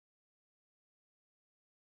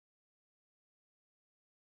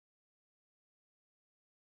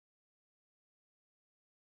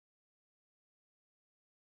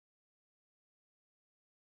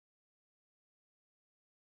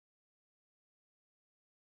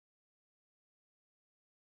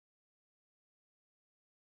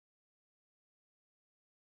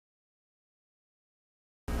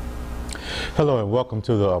Hello and welcome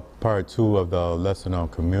to the part 2 of the lesson on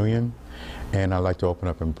communion. And I'd like to open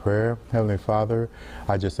up in prayer. Heavenly Father,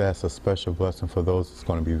 I just ask a special blessing for those that's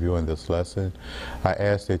going to be viewing this lesson. I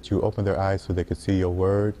ask that you open their eyes so they can see your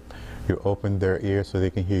word. You open their ears so they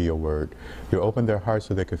can hear your word. You open their hearts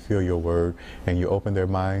so they can feel your word. And you open their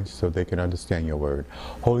minds so they can understand your word.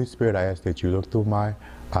 Holy Spirit, I ask that you look through my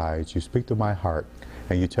eyes, you speak through my heart,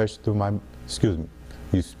 and you touch through my,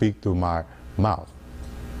 you speak through my mouth.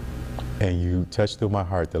 And you touch through my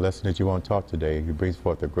heart the lesson that you want to talk today. You bring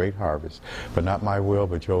forth a great harvest. But not my will,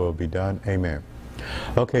 but your will be done. Amen.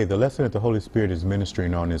 Okay, the lesson that the Holy Spirit is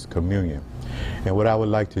ministering on is communion. And what I would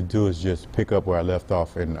like to do is just pick up where I left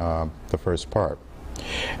off in the first part.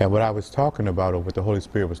 And what I was talking about, or what the Holy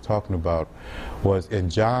Spirit was talking about, was in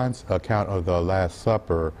John's account of the Last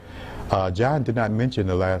Supper. John did not mention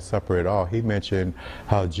the Last Supper at all. He mentioned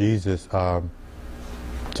how Jesus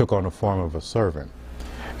took on the form of a servant.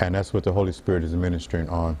 And that's what the Holy Spirit is ministering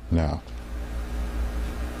on now.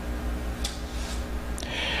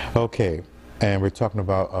 Okay, and we're talking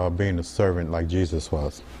about being a servant like Jesus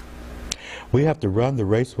was. We have to run the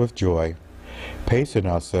race with joy, pacing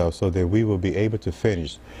ourselves so that we will be able to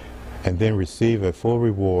finish and then receive a full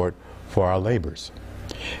reward for our labors.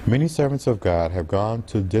 Many servants of God have gone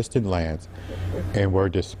to distant lands and were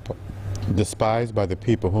despised by the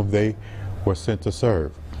people whom they were sent to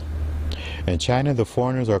serve. In China, the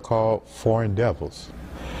foreigners are called foreign devils.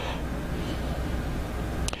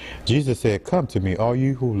 Jesus said, "Come to me, all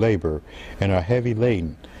you who labor and are heavy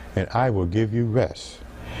laden, and I will give you rest.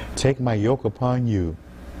 Take my yoke upon you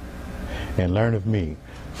and learn of me,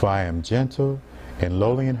 for I am gentle and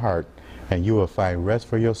lowly in heart, and you will find rest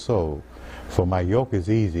for your soul. For my yoke is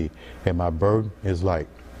easy and my burden is light."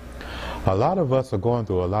 A lot of us are going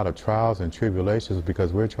through a lot of trials and tribulations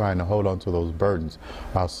because we're trying to hold on to those burdens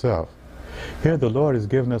ourselves. Here the Lord is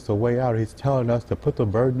giving us a way out. He's telling us to put the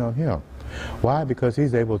burden on Him. Why? Because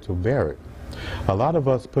He's able to bear it. A lot of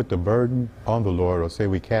us put the burden on the Lord, or say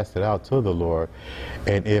we cast it out to the Lord,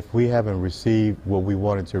 and if we haven't received what we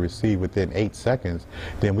wanted to receive within 8 seconds,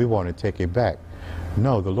 then we want to take it back.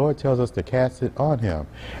 No, the Lord tells us to cast it on Him.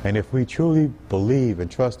 And if we truly believe and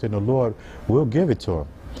trust in the Lord, we'll give it to Him.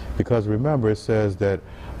 Because remember, it says that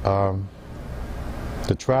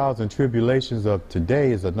the trials and tribulations of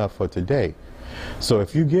today is enough for today. So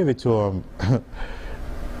if you give it to Him,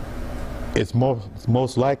 it's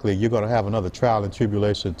most likely you're going to have another trial and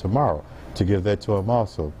tribulation tomorrow to give that to Him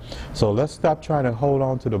also. So let's stop trying to hold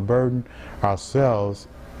on to the burden ourselves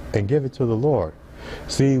and give it to the Lord.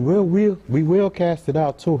 See, we will cast it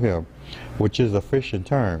out to Him, which is a fishing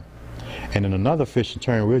term. And in another fishing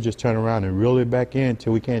turn, we'll just turn around and reel it back in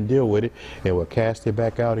till we can't deal with it, and we'll cast it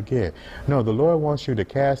back out again. No, the Lord wants you to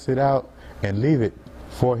cast it out and leave it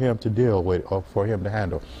for Him to deal with, or for Him to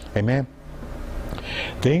handle. Amen?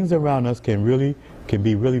 Things around us can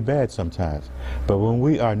be really bad sometimes. But when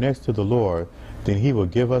we are next to the Lord, then He will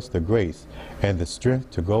give us the grace and the strength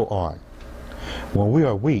to go on. When we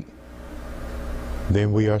are weak,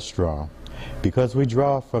 then we are strong. Because we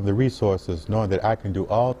draw from the resources, knowing that I can do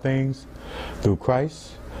all things through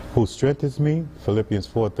Christ who strengthens me, Philippians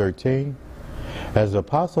 4:13. As the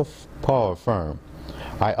Apostle Paul affirmed,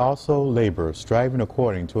 I also labor, striving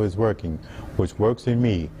according to His working, which works in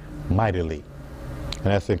me mightily. And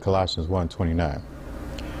that's in Colossians 1:29.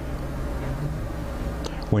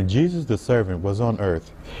 When Jesus the servant was on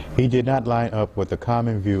earth, He did not line up with the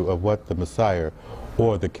common view of what the Messiah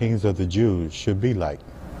or the kings of the Jews should be like.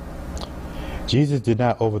 Jesus did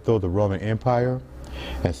not overthrow the Roman Empire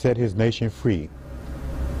and set His nation free.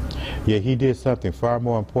 Yet He did something far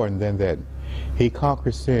more important than that. He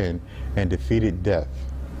conquered sin and defeated death.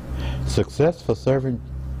 Success for servant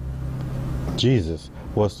Jesus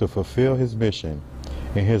was to fulfill His mission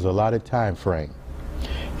in His allotted time frame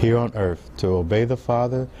here on earth, to obey the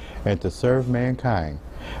Father and to serve mankind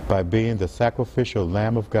by being the sacrificial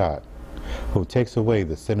Lamb of God who takes away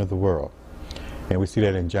the sin of the world. And we see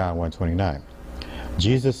that in John 1:29.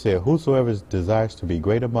 Jesus said, "Whosoever desires to be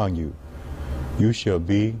great among you, you shall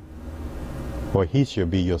be, or he shall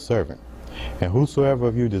be your servant. And whosoever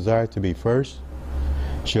of you desires to be first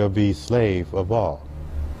shall be slave of all.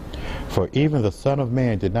 For even the Son of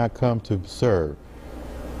Man did not come to serve,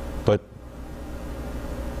 but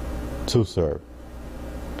to serve."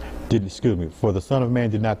 For the Son of Man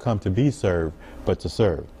did not come to be served, but to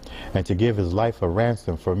serve, and to give His life a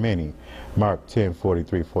ransom for many. Mark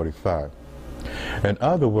 10:43-45. In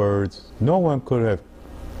other words, no one could have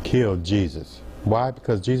killed Jesus. Why?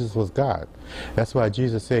 Because Jesus was God. That's why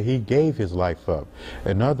Jesus said He gave His life up.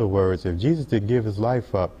 In other words, if Jesus didn't give His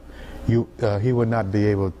life up, He would not be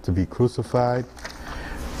able to be crucified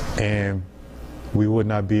and we would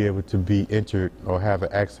not be able to be entered or have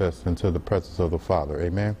access into the presence of the Father.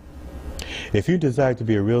 Amen. If you desire to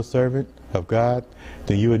be a real servant of God,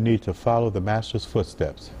 then you would need to follow the Master's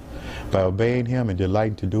footsteps by obeying him and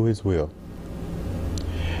delighting to do his will.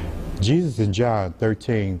 Jesus in John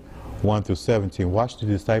 13:1-17 washed the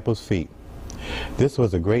disciples' feet. This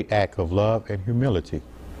was a great act of love and humility.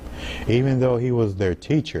 Even though he was their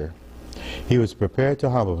teacher, he was prepared to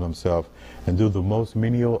humble himself and do the most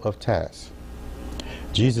menial of tasks.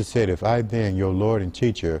 Jesus said, "If I then, your Lord and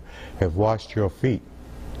teacher, have washed your feet,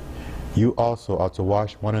 you also ought to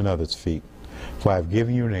wash one another's feet. For I have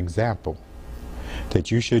given you an example,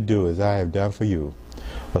 that you should do as I have done for you.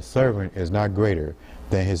 A servant is not greater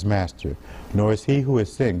than his master, nor is he who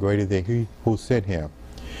is sent greater than he who sent him.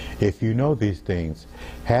 If you know these things,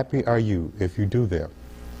 happy are you if you do them."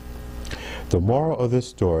 The moral of this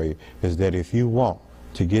story is that if you want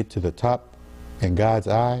to get to the top in God's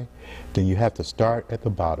eye, then you have to start at the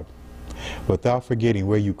bottom, without forgetting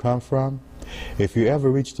where you come from. If you ever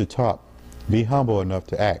reach the top, be humble enough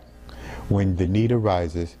to act when the need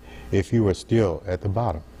arises if you are still at the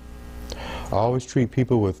bottom. Always treat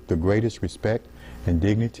people with the greatest respect and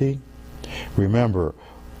dignity. Remember,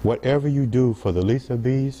 whatever you do for the least of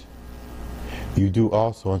these, you do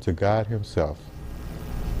also unto God himself,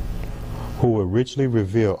 who will richly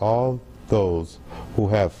reveal all those who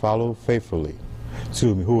have followed faithfully.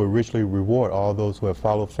 Who will richly reward all those who have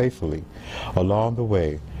followed faithfully along the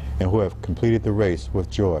way and who have completed the race with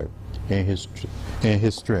joy in his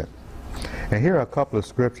strength. And here are a couple of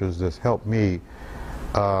scriptures that help me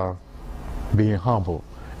being humble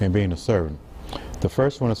and being a servant. The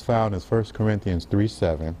first one is found in 1 Corinthians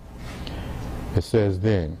 3:7. It says,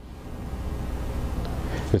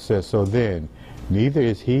 "So then, neither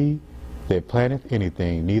is he that planteth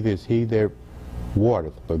anything, neither is he that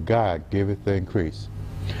watereth, but God giveth the increase."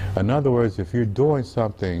 In other words, if you're doing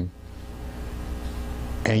something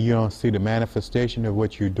and you don't see the manifestation of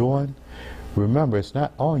what you're doing, remember, it's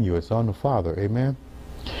not on you, it's on the Father. Amen.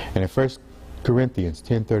 And in 1 Corinthians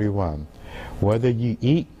 10:31, "Whether you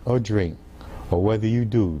eat or drink, or whether you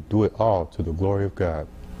do it all to the glory of God."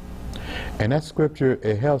 And that scripture,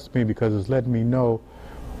 it helps me because it's letting me know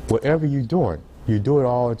whatever you're doing, you do it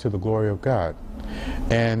all to the glory of God.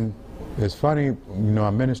 And it's funny,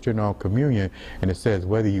 I'm ministering on communion, and it says,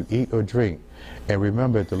 whether you eat or drink. And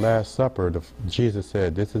remember, at the Last Supper, Jesus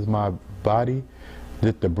said, "This is my body,"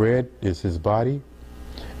 that the bread is his body,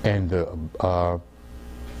 and the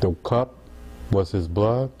cup was his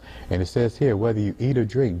blood. And it says here, whether you eat or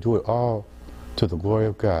drink, do it all to the glory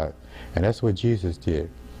of God. And that's what Jesus did.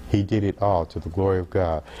 He did it all to the glory of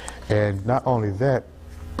God. And not only that,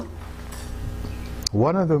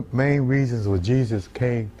 one of the main reasons why Jesus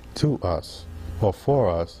came to us, or for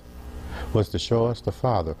us, was to show us the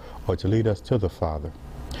Father, or to lead us to the Father.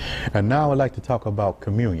 And now I'd like to talk about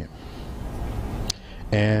communion.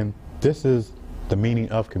 And this is the meaning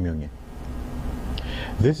of communion.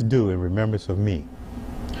 "This do in remembrance of me."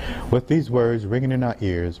 With these words ringing in our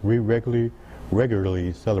ears, we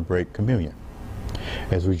regularly celebrate communion.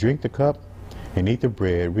 As we drink the cup and eat the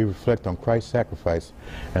bread, we reflect on Christ's sacrifice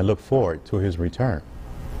and look forward to his return.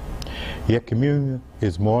 Yet communion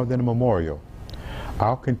is more than a memorial.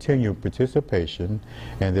 Our continued participation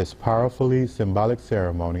in this powerfully symbolic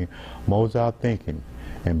ceremony molds our thinking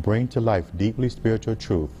and brings to life deeply spiritual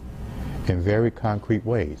truth in very concrete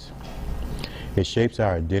ways. It shapes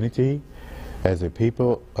our identity as a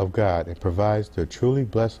people of God and provides the truly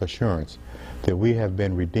blessed assurance that we have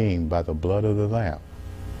been redeemed by the blood of the Lamb.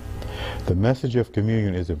 The message of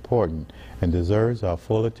communion is important and deserves our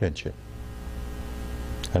full attention.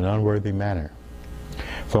 An unworthy manner.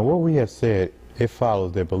 From what we have said, it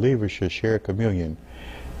follows that believers should share communion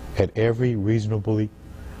at every reasonable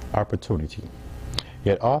opportunity.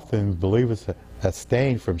 Yet often believers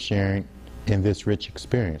abstain from sharing in this rich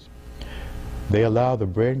experience. They allow the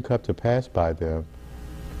bread and cup to pass by them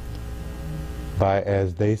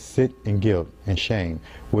as they sit in guilt and shame,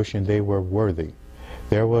 wishing they were worthy.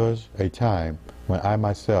 There was a time when I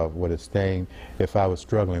myself would abstain if I was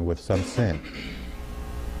struggling with some sin.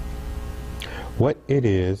 What it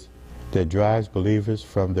is that drives believers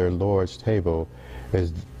from their Lord's table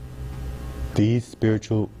is these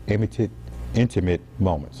spiritual intimate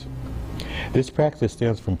moments. This practice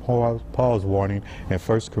stems from Paul's warning in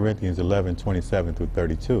 1 Corinthians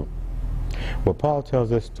 11:27-32, where Paul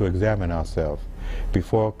tells us to examine ourselves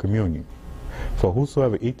before communion. "For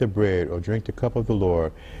whosoever eat the bread or drink the cup of the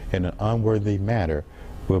Lord in an unworthy manner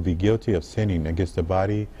will be guilty of sinning against the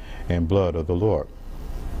body and blood of the Lord."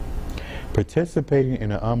 Participating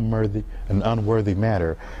in an unworthy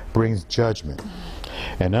manner brings judgment.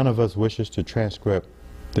 and none of us wishes to transgress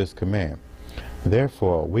this command.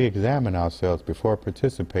 Therefore, we examine ourselves before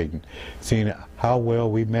participating, seeing how well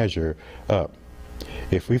we measure up.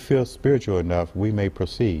 If we feel spiritual enough, we may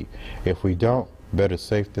proceed. If we don't, better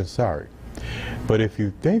safe than sorry. But if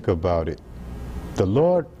you think about it, the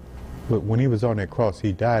Lord, when he was on that cross,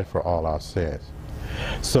 he died for all our sins.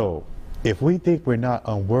 So if we think we're not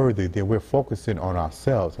unworthy, then we're focusing on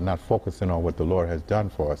ourselves and not focusing on what the Lord has done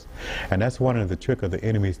for us. And that's one of the tricks of the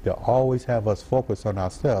enemies. They'll always have us focus on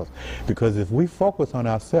ourselves. Because if we focus on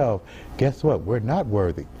ourselves, guess what? We're not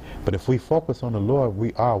worthy. But if we focus on the Lord,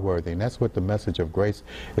 we are worthy. And that's what the message of grace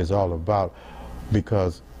is all about.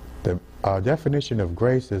 Because our definition of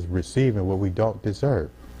grace is receiving what we don't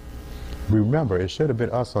deserve. Remember, it should have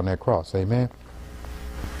been us on that cross. Amen.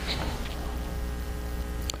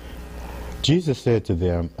 Jesus said to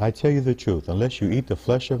them, I tell you the truth, unless you eat the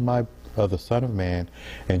flesh of the Son of Man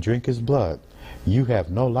and drink his blood, you have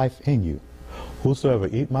no life in you. Whosoever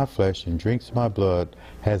eat my flesh and drinks my blood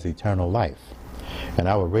has eternal life, and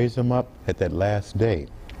I will raise him up at that last day.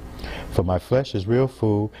 For my flesh is real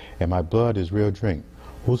food, and my blood is real drink.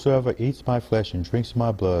 Whosoever eats my flesh and drinks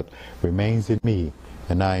my blood remains in me,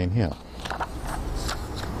 and I in him.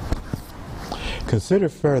 Consider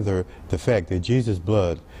further the fact that Jesus'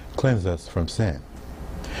 blood cleanse us from sin.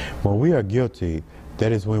 When we are guilty,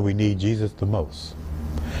 that is when we need Jesus the most.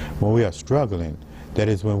 When we are struggling, that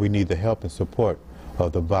is when we need the help and support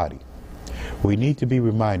of the body. We need to be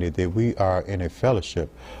reminded that we are in a fellowship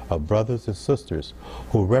of brothers and sisters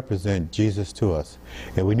who represent Jesus to us,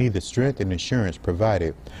 and we need the strength and assurance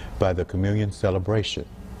provided by the communion celebration.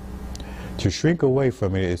 To shrink away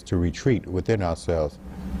from it is to retreat within ourselves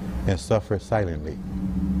and suffer silently.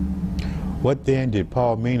 What then did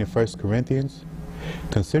Paul mean in 1 Corinthians?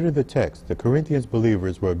 Consider the text. The Corinthians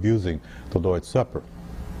believers were abusing the Lord's Supper.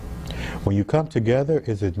 When you come together,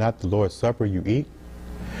 is it not the Lord's Supper you eat?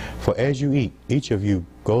 For as you eat, each of you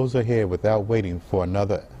goes ahead without waiting for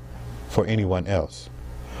anyone else.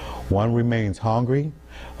 One remains hungry,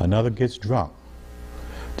 another gets drunk.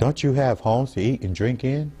 Don't you have homes to eat and drink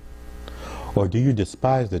in? Or do you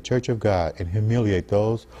despise the church of God and humiliate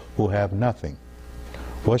those who have nothing?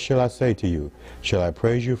 What shall I say to you? Shall I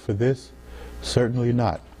praise you for this? Certainly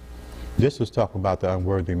not. This was talking about the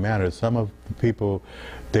unworthy manner. Some of the people,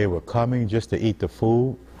 they were coming just to eat the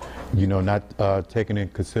food, you know, not taking in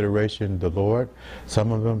consideration the Lord.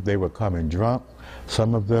 Some of them, they were coming drunk.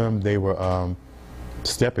 Some of them, they were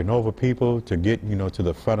stepping over people to get, you know, to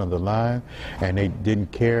the front of the line, and they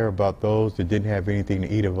didn't care about those that didn't have anything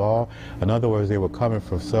to eat at all. In other words, they were coming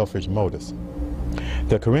from selfish motives.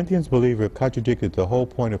 The Corinthians believer contradicted the whole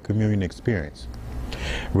point of communion experience.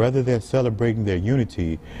 Rather than celebrating their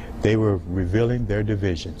unity, they were revealing their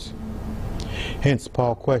divisions. Hence,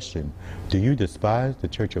 Paul questioned, do you despise the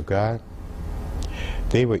church of God?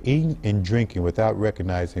 They were eating and drinking without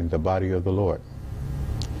recognizing the body of the Lord.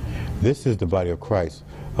 This is the body of Christ,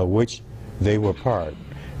 of which they were part.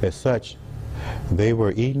 As such, they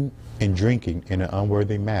were eating and drinking in an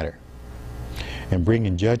unworthy manner and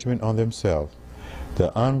bringing judgment on themselves.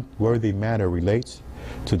 The unworthy manner relates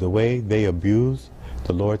to the way they abuse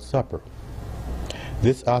the Lord's Supper.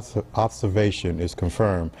 This observation is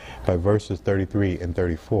confirmed by verses 33 and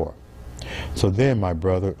 34. So then, my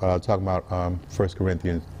brother, talking about 1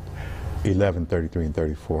 Corinthians 11, 33 and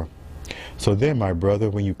 34. So then, my brother,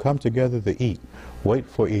 when you come together to eat, wait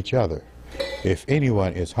for each other. If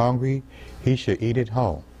anyone is hungry, he should eat at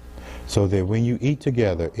home, so that when you eat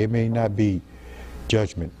together, it may not be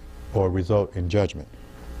judgment or result in judgment.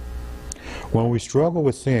 When we struggle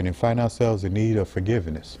with sin and find ourselves in need of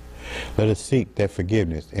forgiveness, let us seek that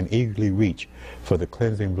forgiveness and eagerly reach for the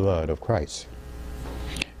cleansing blood of Christ.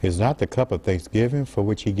 Is not the cup of thanksgiving for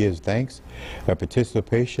which he gives thanks a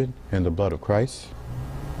participation in the blood of Christ?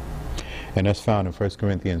 And that's found in 1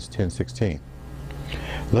 Corinthians 10:16.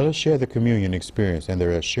 Let us share the communion experience and the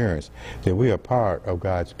assurance that we are part of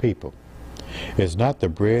God's people. Is not the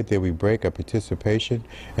bread that we break a participation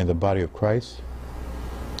in the body of Christ?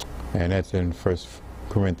 And that's in 1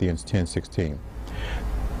 Corinthians 10:16.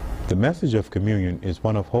 The message of communion is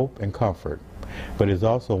one of hope and comfort, but is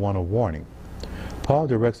also one of warning. Paul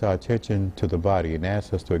directs our attention to the body and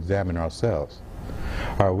asks us to examine ourselves.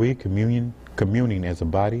 Are we communing as a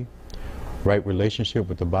body? Right relationship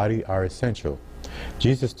with the body are essential.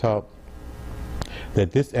 Jesus taught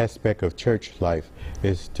that this aspect of church life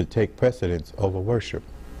is to take precedence over worship.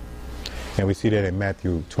 And we see that in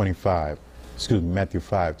Matthew 5,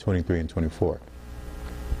 23 and 24.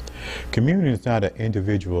 Communion is not an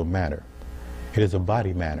individual matter. It is a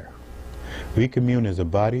body matter. We commune as a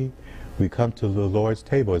body. We come to the Lord's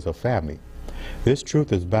table as a family. This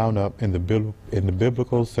truth is bound up in the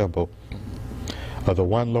biblical symbol of the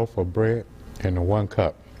one loaf of bread and the one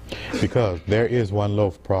cup, because there is one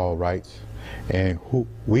loaf, Paul writes, and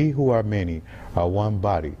we who are many are one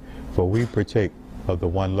body, for we partake of the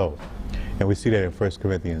one loaf. And we see that in 1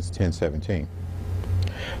 Corinthians 10:17.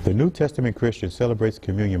 The New Testament Christian celebrates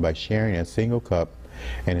communion by sharing a single cup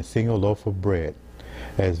and a single loaf of bread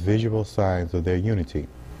as visual signs of their unity.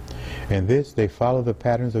 In this, they follow the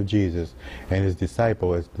patterns of Jesus and his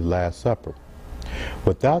disciple as the Last Supper.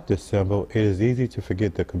 Without this symbol, it is easy to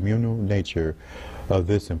forget the communal nature of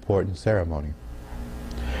this important ceremony.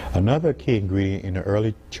 Another key ingredient in the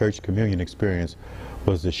early church communion experience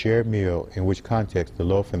was the shared meal, in which context the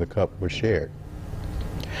loaf and the cup were shared.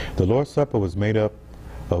 The Lord's Supper was made up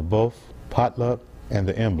of both potluck and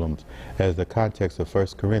the emblems, as the context of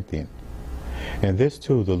 1 Corinthians. And this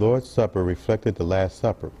too, the Lord's Supper reflected the Last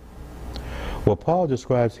Supper. What Paul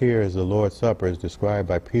describes here as the Lord's Supper is described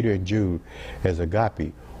by Peter and Jude as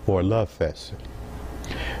agape, or love fest.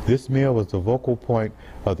 This meal was the focal point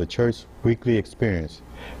of the church's weekly experience,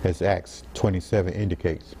 as Acts 27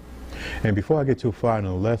 indicates. And before I get too far in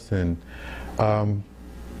the lesson, I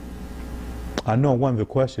know one of the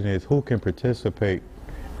questions is, who can participate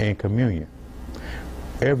in communion?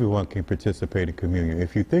 Everyone can participate in communion.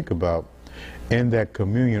 If you think about in that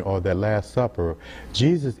communion or that Last Supper,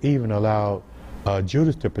 Jesus even allowed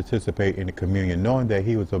Judas to participate in the communion, knowing that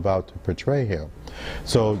he was about to betray him.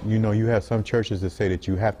 So, you know, you have some churches that say that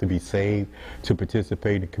you have to be saved to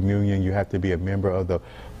participate in communion. You have to be a member of the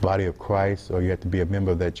body of Christ, or you have to be a member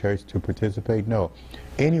of that church to participate. No,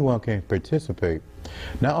 anyone can participate.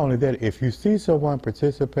 Not only that, if you see someone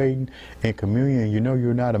participating in communion and you know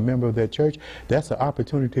you're not a member of that church, that's an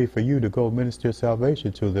opportunity for you to go minister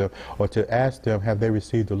salvation to them, or to ask them, have they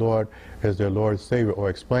received the Lord as their Lord and Savior, or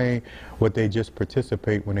explain what they just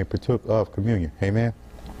participate when they partook of communion. Amen.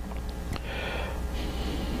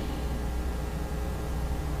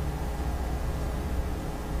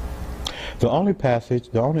 The only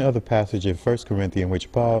other passage in 1 Corinthians in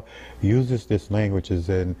which Paul uses this language is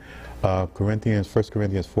in 1 Corinthians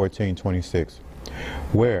 14:26,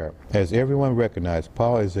 where, as everyone recognized,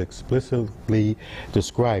 Paul is explicitly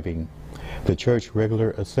describing the church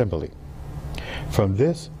regular assembly. From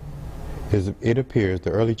this, it appears the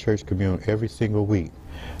early church communed every single week,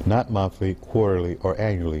 not monthly, quarterly, or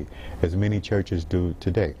annually, as many churches do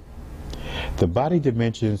today. The body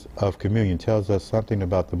dimensions of communion tells us something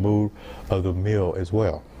about the mood of the meal as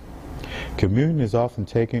well. Communion is often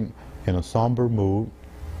taken in a somber mood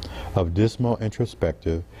of dismal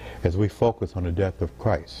introspective as we focus on the death of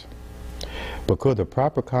Christ. But could the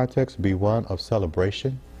proper context be one of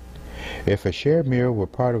celebration? If a shared meal were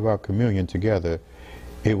part of our communion together,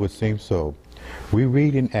 it would seem so. We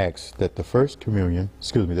read in Acts that the first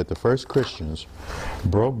Christians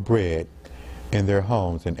broke bread in their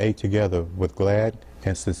homes and ate together with glad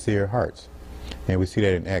and sincere hearts. And we see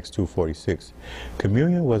that in Acts 2:46.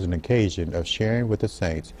 Communion was an occasion of sharing with the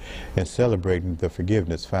saints and celebrating the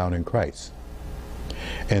forgiveness found in Christ.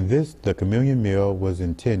 And the communion meal was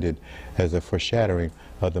intended as a foreshadowing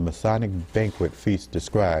of the Masonic banquet feast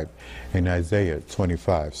described in Isaiah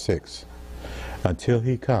 25:6. Until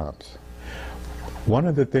he comes. One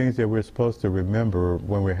of the things that we're supposed to remember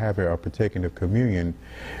when we're having our partaking of communion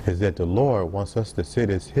is that the Lord wants us to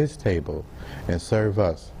sit at his table and serve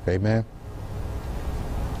us. Amen.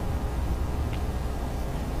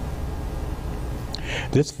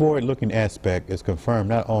 This forward-looking aspect is confirmed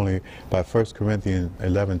not only by 1 Corinthians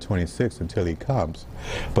 11:26, until he comes,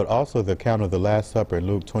 but also the account of the Last Supper in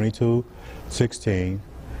Luke 22:16,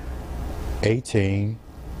 18,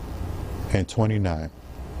 and 29.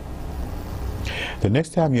 The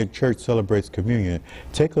next time your church celebrates communion,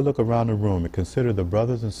 take a look around the room and consider the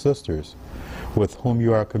brothers and sisters with whom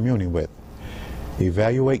you are communing with.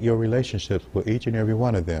 Evaluate your relationships with each and every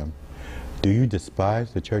one of them. Do you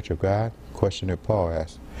despise the church of God? Question that Paul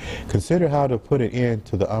asked. Consider how to put an end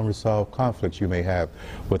to the unresolved conflicts you may have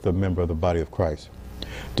with a member of the body of Christ.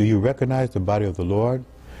 Do you recognize the body of the Lord?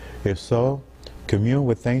 If so, commune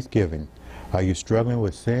with thanksgiving. Are you struggling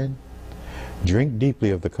with sin? Drink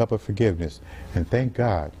deeply of the cup of forgiveness and thank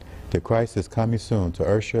God that Christ is coming soon to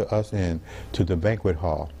usher us in to the banquet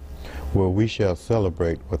hall, where we shall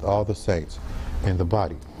celebrate with all the saints in the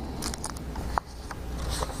body.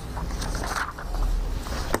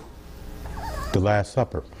 The Last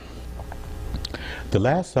Supper. The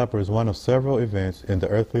Last Supper is one of several events in the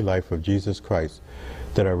earthly life of Jesus Christ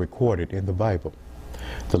that are recorded in the Bible.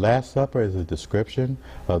 The Last Supper is a description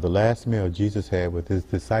of the last meal Jesus had with his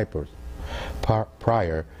disciples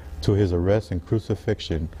prior to his arrest and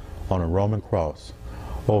crucifixion on a Roman cross,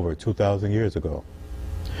 over 2,000 years ago.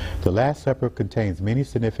 The Last Supper contains many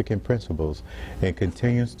significant principles and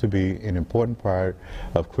continues to be an important part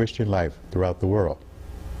of Christian life throughout the world.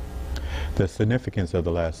 The significance of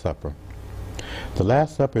the Last Supper. The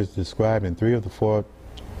Last Supper is described in 3 of the 4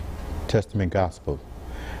 Testament Gospels,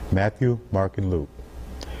 Matthew, Mark, and Luke.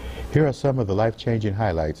 Here are some of the life-changing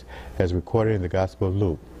highlights as recorded in the Gospel of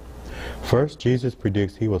Luke. First, Jesus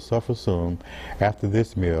predicts he will suffer soon after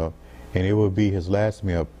this meal, and it will be his last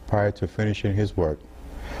meal prior to finishing his work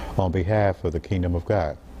on behalf of the kingdom of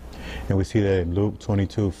God. And we see that in Luke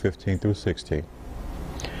 22:15 through 16.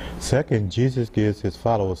 Second, Jesus gives his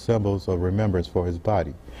followers symbols of remembrance for his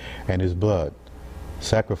body and his blood,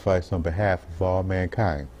 sacrificed on behalf of all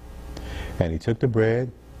mankind. And he took the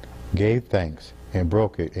bread, gave thanks, and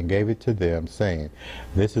broke it, and gave it to them, saying,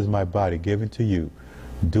 "This is my body given to you.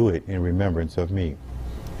 Do it in remembrance of me."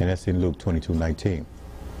 And that's in Luke 22:19.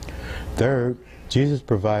 Third, Jesus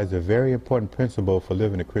provides a very important principle for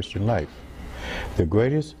living a Christian life. The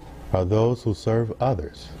greatest are those who serve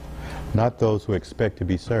others, not those who expect to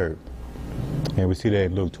be served. And we see that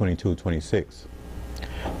in Luke 22:26.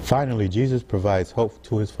 Finally, Jesus provides hope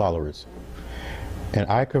to his followers. "And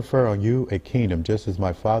I confer on you a kingdom just as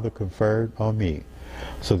my Father conferred on me,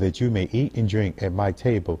 so that you may eat and drink at my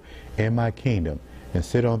table in my kingdom and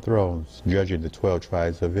sit on thrones judging the 12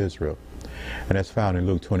 tribes of Israel." And that's found in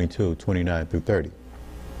Luke 22:29 through 30.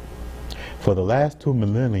 For the last 2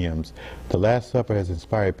 millenniums, the Last Supper has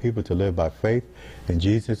inspired people to live by faith in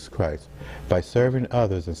Jesus Christ, by serving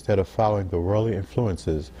others instead of following the worldly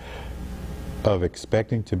influences of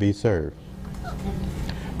expecting to be served.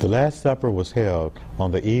 The Last Supper was held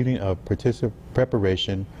on the evening of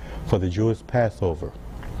preparation for the Jewish Passover,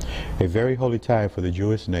 a very holy time for the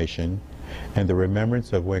Jewish nation, and the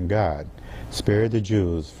remembrance of when God spared the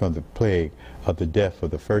Jews from the plague of the death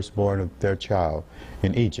of the firstborn of their child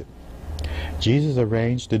in Egypt. Jesus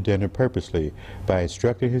arranged the dinner purposely by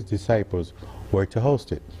instructing his disciples where to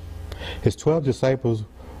host it. His 12 disciples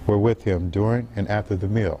were with him during and after the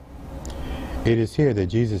meal. It is here that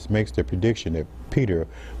Jesus makes the prediction that Peter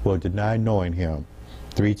will deny knowing him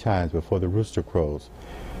 3 times before the rooster crows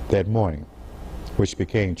that morning, which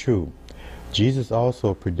became true. Jesus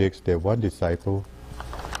also predicts that one disciple,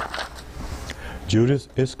 Judas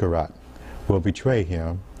Iscariot, will betray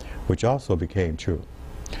him, which also became true.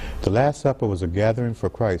 The Last Supper was a gathering for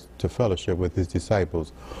Christ to fellowship with his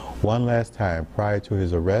disciples one last time prior to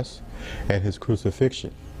his arrest and his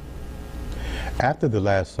crucifixion. After the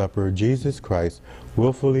Last Supper, Jesus Christ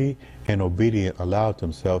willfully and obedient allowed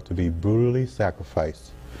himself to be brutally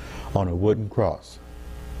sacrificed on a wooden cross.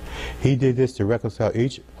 He did this to reconcile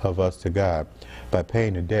each of us to God by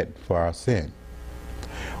paying the debt for our sin,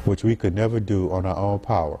 which we could never do on our own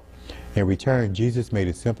power. In return, Jesus made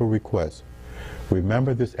a simple request.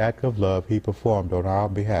 Remember this act of love he performed on our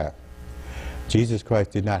behalf. Jesus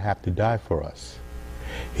Christ did not have to die for us.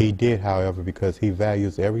 He did, however, because he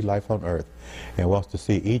values every life on earth and wants to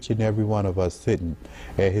see each and every one of us sitting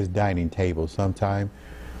at his dining table sometime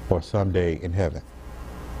or someday in heaven.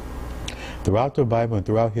 Throughout the Bible and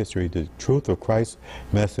throughout history, the truth of Christ's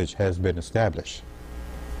message has been established,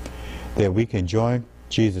 that we can join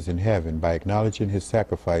Jesus in heaven by acknowledging his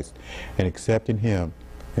sacrifice and accepting him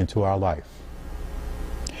into our life.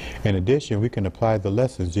 In addition, we can apply the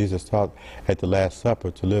lessons Jesus taught at the Last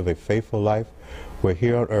Supper to live a faithful life while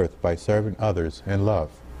here on earth by serving others in love.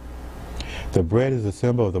 The bread is a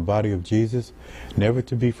symbol of the body of Jesus, never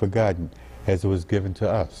to be forgotten as it was given to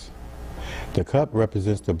us. The cup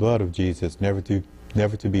represents the blood of Jesus, never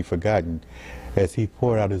to be forgotten as he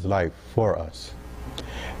poured out his life for us.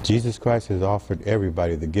 Jesus Christ has offered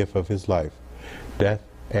everybody the gift of his life, death,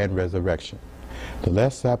 and resurrection. The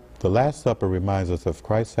Last Supper reminds us of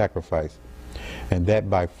Christ's sacrifice, and that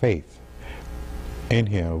by faith in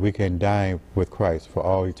him we can dine with Christ for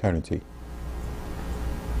all eternity.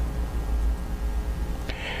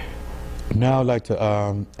 Now I'd like to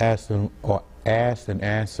ask and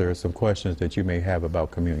answer some questions that you may have about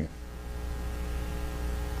communion.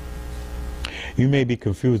 You may be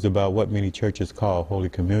confused about what many churches call Holy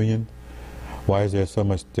Communion. Why is there so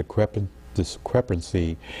much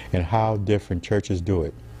discrepancy in how different churches do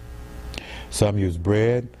it? Some use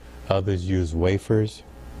bread, others use wafers.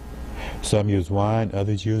 Some use wine,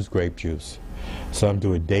 others use grape juice. Some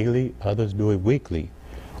do it daily, others do it weekly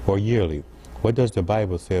or yearly. What does the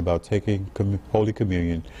Bible say about taking Holy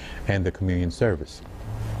Communion and the communion service?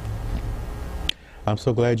 I'm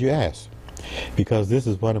so glad you asked, because this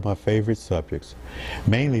is one of my favorite subjects,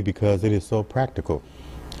 mainly because it is so practical.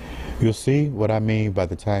 You'll see what I mean by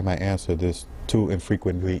the time I answer this too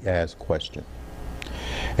infrequently asked question.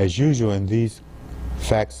 As usual in these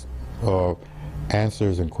facts or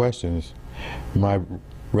answers and questions, my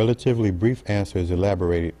relatively brief answer is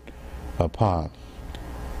elaborated upon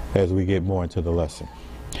as we get more into the lesson.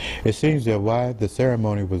 It seems that why the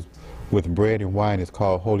ceremony with bread and wine is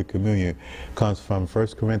called Holy Communion comes from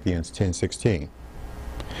 1 Corinthians 10:16.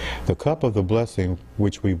 The cup of the blessing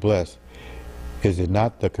which we bless, is it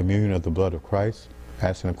not the communion of the blood of Christ?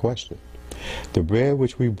 Asking a question. The bread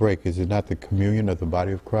which we break, is it not the communion of the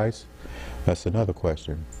body of Christ? That's another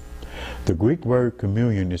question. The Greek word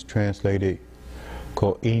communion is translated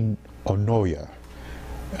koinonia.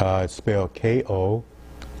 It's spelled K-O-I-N-O-N-I-A,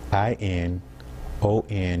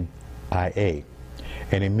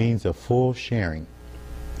 and it means a full sharing.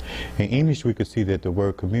 In English, we could see that the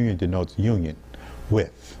word communion denotes union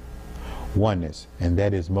with, oneness, and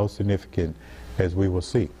that is most significant, as we will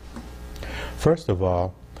see. First of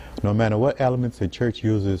all, no matter what elements a church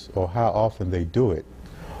uses or how often they do it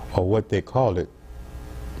or what they call it,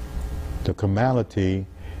 the commonality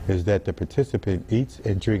is that the participant eats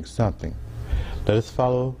and drinks something. Let us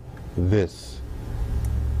follow this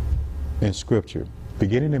in Scripture.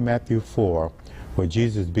 Beginning in Matthew 4, where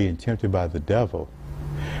Jesus is being tempted by the devil,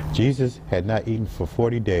 Jesus had not eaten for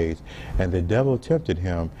 40 days, and the devil tempted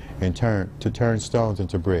him to turn stones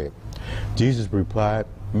into bread. Jesus replied,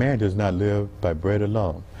 "Man does not live by bread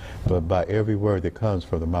alone, but by every word that comes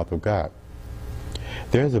from the mouth of God."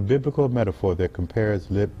 There is a biblical metaphor that compares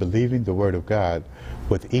believing the word of God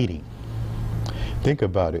with eating. Think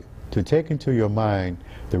about it. To take into your mind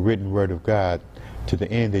the written word of God to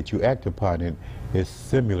the end that you act upon it is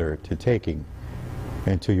similar to taking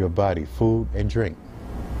into your body food and drink.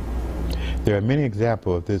 There are many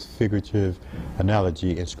examples of this figurative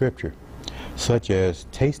analogy in Scripture, such as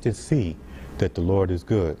taste and see that the Lord is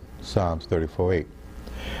good, Psalms 34:8.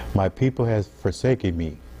 My people has forsaken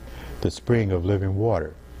me, the spring of living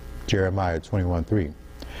water, Jeremiah 21:3.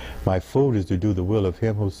 My food is to do the will of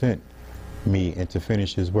him who sent me and to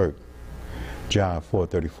finish his work, John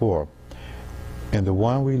 4:34. And the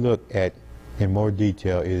one we look at in more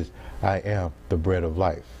detail is I am the bread of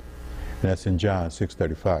life, and that's in John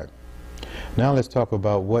 6:35. Now let's talk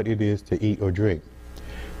about what it is to eat or drink.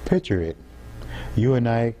 Picture it. You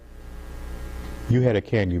had a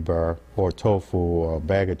candy bar or tofu or a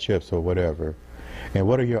bag of chips or whatever. And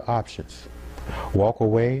what are your options? Walk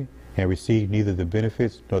away and receive neither the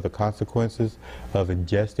benefits nor the consequences of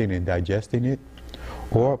ingesting and digesting it?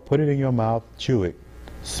 Or put it in your mouth, chew it,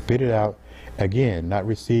 spit it out, again, not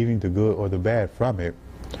receiving the good or the bad from it?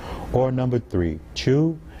 Or number 3,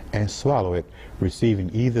 chew and swallow it, receiving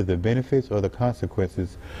either the benefits or the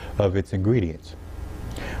consequences of its ingredients?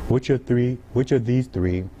 Which of these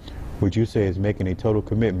three would you say is making a total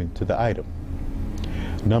commitment to the item?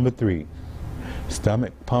 Number 3,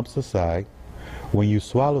 stomach pumps aside. When you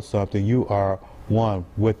swallow something, you are one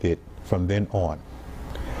with it from then on.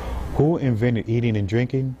 Who invented eating and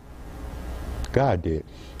drinking? God did.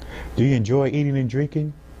 Do you enjoy eating and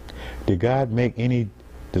drinking? Did God make any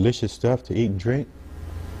delicious stuff to eat and drink?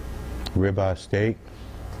 Ribeye steak,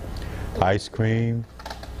 ice cream,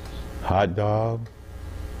 hot dog,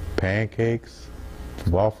 pancakes,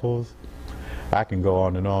 waffles. I can go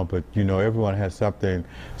on and on, but you know, everyone has something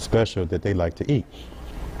special that they like to eat.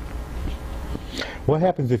 What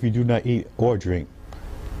happens if you do not eat or drink?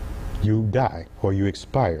 You die or you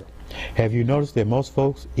expire. Have you noticed that most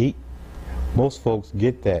folks eat? Most folks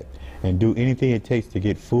get that and do anything it takes to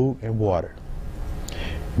get food and water.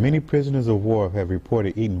 Many prisoners of war have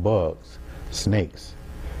reported eating bugs, snakes,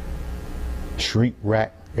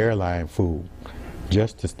 shrink-wrap airline food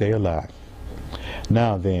just to stay alive.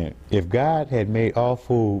 Now then, if God had made all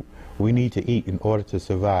food we need to eat in order to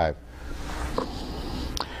survive,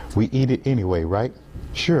 we eat it anyway, right?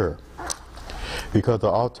 Sure. Because the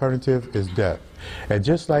alternative is death. And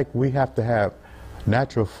just like we have to have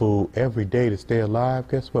natural food every day to stay alive,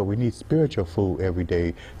 guess what? We need spiritual food every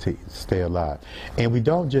day to stay alive. And we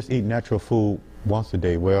don't just eat natural food once a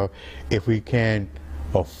day. Well, if we can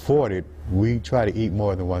afford it, we try to eat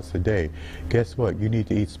more than once a day. Guess what? You need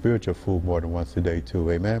to eat spiritual food more than once a day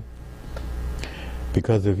too. Amen?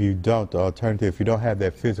 Because if you don't, the alternative, if you don't have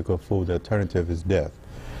that physical food, the alternative is death.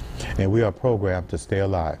 And we are programmed to stay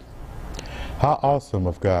alive. How awesome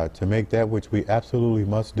of God to make that which we absolutely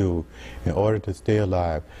must do in order to stay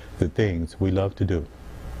alive the things we love to do.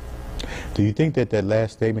 Do you think that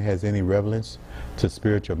last statement has any relevance to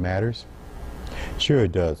spiritual matters? Sure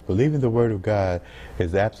it does. Believing the Word of God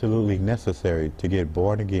is absolutely necessary to get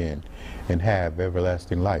born again and have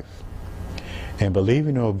everlasting life. And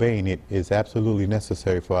believing and obeying it is absolutely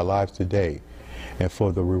necessary for our lives today and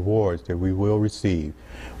for the rewards that we will receive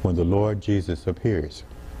when the Lord Jesus appears.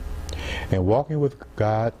 And walking with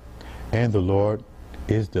God and the Lord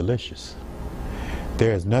is delicious.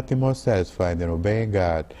 There is nothing more satisfying than obeying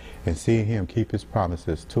God and seeing Him keep His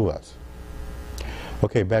promises to us.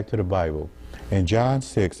 Okay, back to the Bible. In John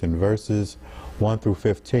 6, in verses 1 through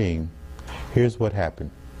 15, here's what happened.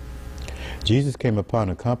 Jesus came upon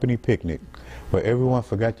a company picnic where everyone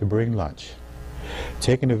forgot to bring lunch.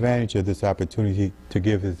 Taking advantage of this opportunity to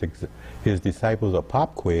give his disciples a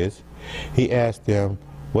pop quiz, He asked them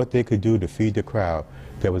what they could do to feed the crowd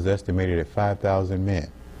that was estimated at 5,000 men.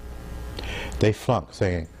 They flunked,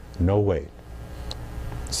 saying, "No way."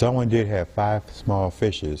 Someone did have 5 small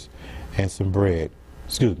fishes and some bread.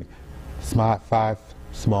 5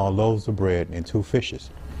 small loaves of bread and 2 fishes.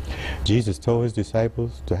 Jesus told His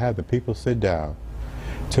disciples to have the people sit down,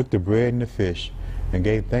 took the bread and the fish, and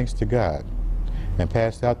gave thanks to God, and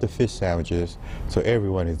passed out the fish sandwiches so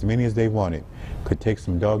everyone, as many as they wanted, could take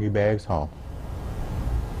some doggy bags home.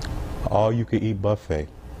 All you could eat buffet.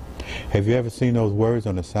 Have you ever seen those words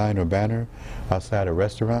on a sign or banner outside a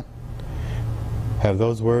restaurant? Have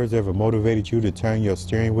those words ever motivated you to turn your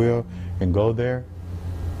steering wheel and go there?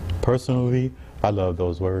 Personally, I love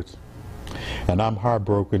those words. And I'm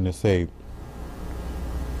heartbroken to say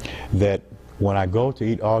that when I go to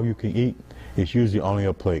eat all you can eat, it's usually only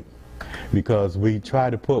a plate. Because we try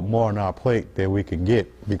to put more on our plate than we can get,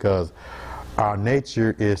 because our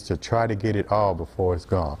nature is to try to get it all before it's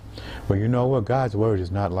gone. But you know what? God's word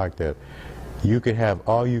is not like that. You can have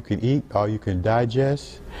all you can eat, all you can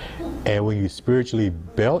digest, and when you spiritually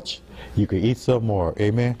belch, you can eat some more.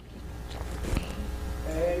 Amen?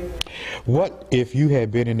 What if you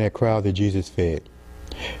had been in that crowd that Jesus fed?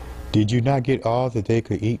 Did you not get all that they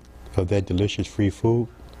could eat of that delicious free food?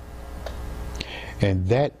 And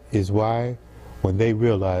that is why, when they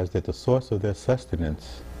realized that the source of their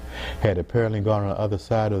sustenance had apparently gone on the other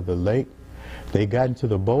side of the lake, they got into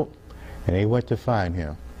the boat and they went to find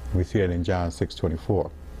Him. We see that in John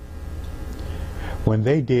 6:24. When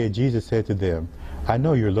they did, Jesus said to them, "I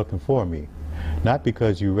know you're looking for me, not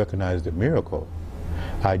because you recognize the miracle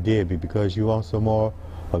I did, but because you want some more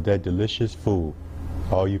of that delicious food,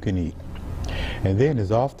 all you can eat." And then, as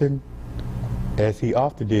He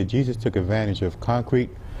often did, Jesus took advantage of concrete,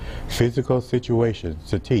 physical situations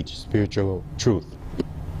to teach spiritual truth.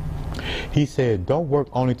 He said, don't work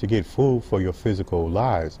only to get food for your physical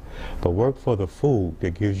lives, but work for the food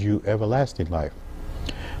that gives you everlasting life.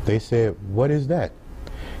 They said, "What is that?"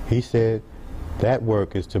 He said, "That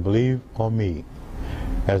work is to believe on me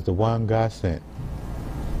as the one God sent."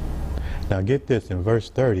 Now get this, in verse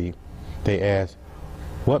 30, they asked,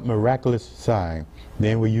 "What miraculous sign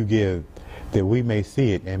then will you give that we may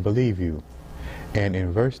see it and believe you?" And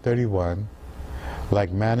in verse 31,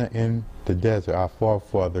 like manna in the desert our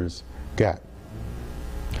forefathers got.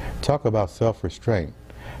 Talk about self-restraint.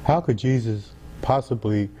 How could Jesus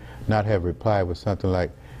possibly not have replied with something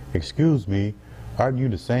like, "Excuse me, aren't you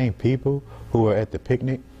the same people who were at the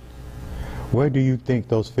picnic? Where do you think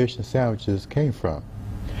those fish and sandwiches came from?"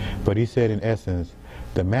 But He said, in essence,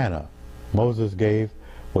 the manna Moses gave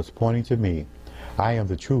was pointing to me. I am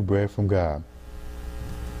the true bread from God.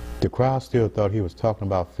 The crowd still thought He was talking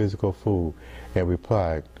about physical food and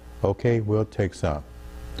replied, "Okay, we'll take some."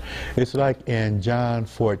 It's like in John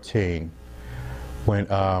 14, when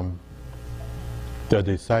the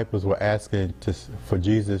disciples were asking for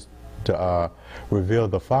Jesus to reveal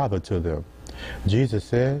the Father to them. Jesus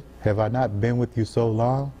said, "Have I not been with you so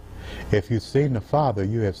long? If you've seen the Father,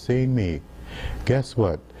 you have seen me." Guess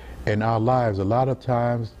what? In our lives, a lot of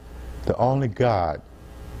times, the only God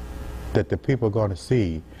that the people are going to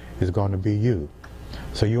see is going to be you.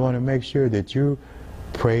 So you want to make sure that you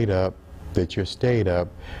prayed up, that you're stayed up,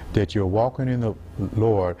 that you're walking in the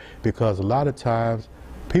Lord, because a lot of times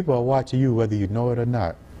people are watching you whether you know it or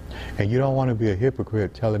not. And you don't want to be a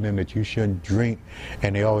hypocrite telling them that you shouldn't drink,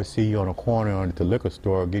 and they always see you on a corner or at the liquor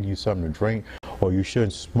store getting you something to drink, or you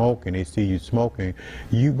shouldn't smoke and they see you smoking.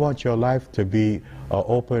 You want your life to be an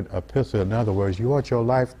open epistle. In other words, you want your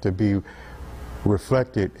life to be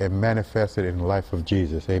reflected and manifested in the life of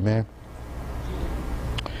Jesus. Amen?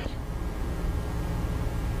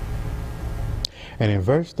 And in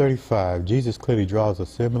verse 35, Jesus clearly draws a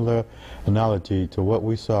similar analogy to what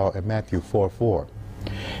we saw in Matthew 4:4.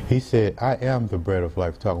 He said, "I am the bread of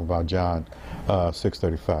life," talking about John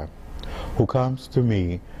 6:35. "Who comes to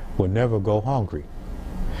me will never go hungry,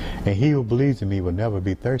 and he who believes in me will never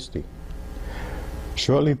be thirsty."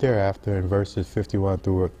 Shortly thereafter, in verses 51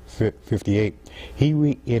 through 58, He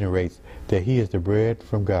reiterates that He is the bread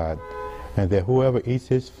from God, and that whoever eats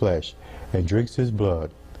His flesh and drinks His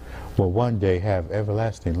blood will one day have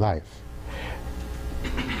everlasting life.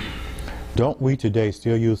 Don't we today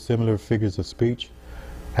still use similar figures of speech?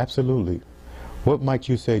 Absolutely. What might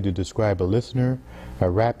you say to describe a listener, a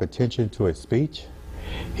rapt attention to a speech?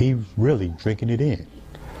 He's really drinking it in,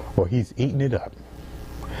 or he's eating it up.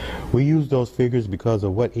 We use those figures because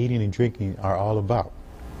of what eating and drinking are all about.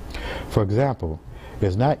 For example,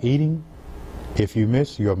 it's not eating if you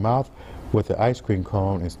miss your mouth with the ice cream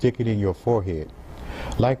cone and stick it in your forehead.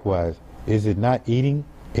 Likewise, is it not eating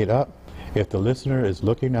it up if the listener is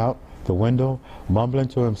looking out the window, mumbling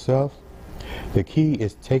to himself? The key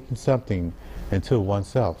is taking something into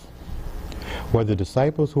oneself. Were the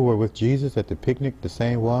disciples who were with Jesus at the picnic the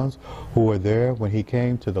same ones who were there when he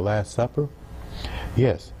came to the Last Supper?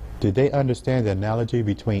 Yes. Did they understand the analogy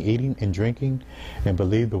between eating and drinking and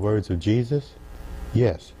believe the words of Jesus?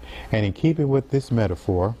 Yes. And in keeping with this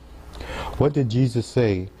metaphor, what did Jesus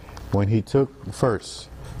say when he took first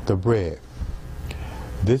the bread?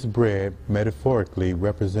 This bread metaphorically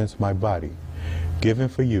represents my body, given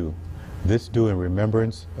for you. This do in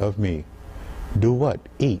remembrance of me. Do what?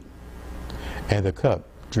 Eat. And the cup,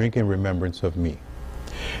 drink in remembrance of me.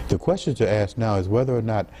 The question to ask now is whether or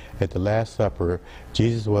not at the Last Supper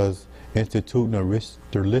Jesus was instituting a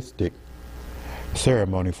ritualistic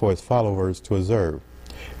ceremony for his followers to observe.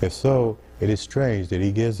 If so, it is strange that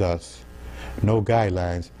he gives us no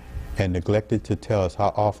guidelines and neglected to tell us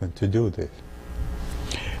how often to do this.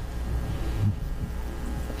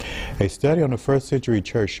 A study on the first century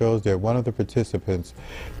church shows that one of the participants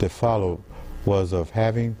that followed was of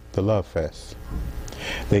having the love fest.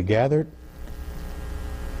 They gathered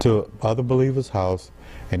to other believers' house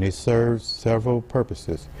and they served several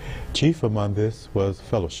purposes. Chief among this was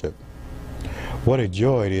fellowship. What a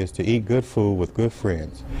joy it is to eat good food with good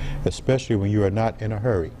friends, especially when you are not in a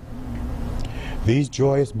hurry. These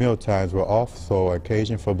joyous meal times were also an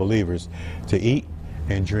occasion for believers to eat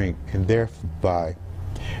and drink and thereby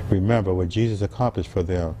remember what Jesus accomplished for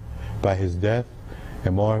them by his death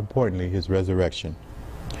and, more importantly, his resurrection.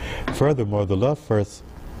 Furthermore, the Love Fest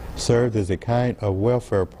served as a kind of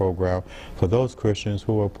welfare program for those Christians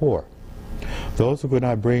who were poor. Those who could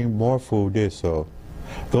not bring more food did so.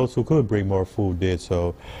 Those who could bring more food did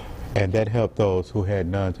so, and that helped those who had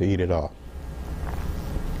none to eat it all.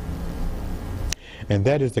 And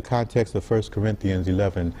that is the context of 1 Corinthians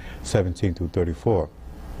 11:17-34,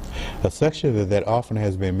 a section that often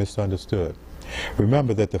has been misunderstood.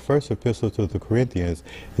 Remember that the first epistle to the Corinthians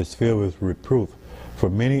is filled with reproof for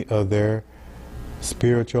many of their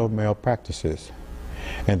spiritual malpractices,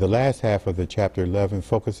 and the last half of the chapter 11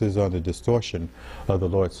 focuses on the distortion of the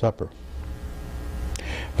Lord's Supper.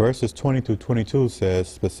 Verses 20-22 says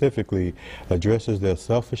specifically addresses their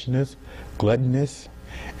selfishness, gluttonous,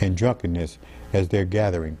 and drunkenness as they're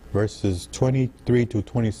gathering. Verses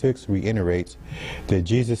 23-26 reiterates that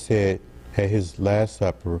Jesus said at his Last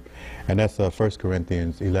Supper, and that's 1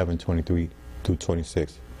 Corinthians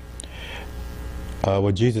 11:23-26.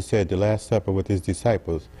 What Jesus said the Last Supper with his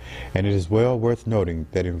disciples, and it is well worth noting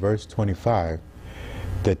that in verse 25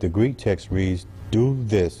 that the Greek text reads, "Do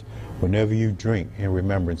this whenever you drink in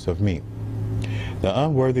remembrance of me." The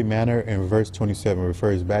unworthy manner in verse 27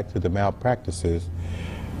 refers back to the malpractices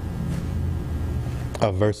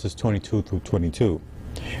of verses 22-22.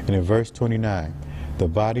 And in verse 29, the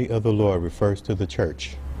body of the Lord refers to the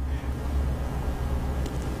church.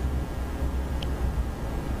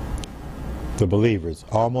 The believers.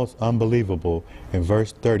 Almost unbelievable in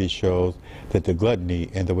verse 30 shows that the gluttony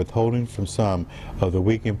and the withholding from some of the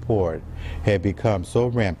weak and poor had become so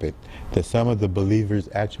rampant that some of the believers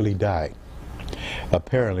actually died,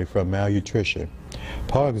 apparently from malnutrition.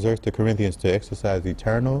 Paul exhorts the Corinthians to exercise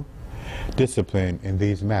eternal discipline in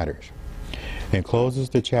these matters, and closes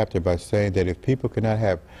the chapter by saying that if people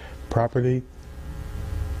cannot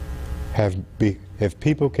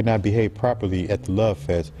behave properly at the Love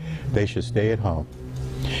Fest, they should stay at home.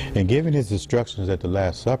 In giving his instructions at the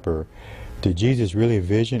Last Supper, did Jesus really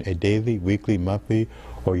envision a daily, weekly, monthly,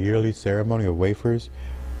 or yearly ceremony of wafers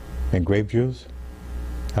and grape juice?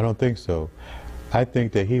 I don't think so. I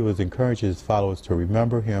think that he was encouraging his followers to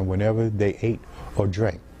remember him whenever they ate or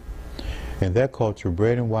drank. In that culture,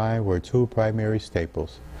 bread and wine were two primary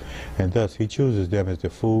staples, and thus he chooses them as the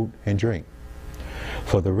food and drink.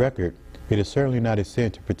 For the record, it is certainly not a sin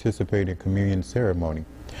to participate in communion ceremony.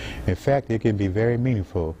 In fact, it can be very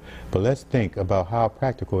meaningful, but let's think about how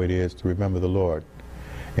practical it is to remember the Lord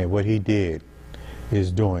and what he did,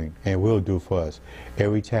 is doing, and will do for us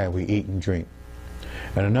every time we eat and drink.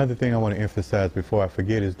 And another thing I want to emphasize before I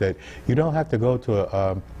forget is that you don't have to go to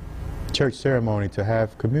a church ceremony to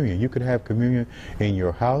have communion. You can have communion in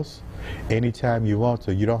your house anytime you want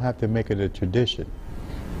to. You don't have to make it a tradition.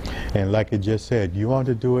 And like it just said, you want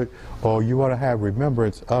to do it, or you want to have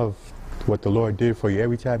remembrance of what the Lord did for you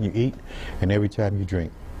every time you eat and every time you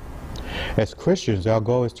drink. As Christians, our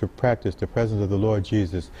goal is to practice the presence of the Lord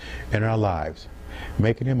Jesus in our lives,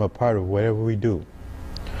 making him a part of whatever we do.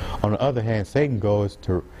 On the other hand, Satan's goal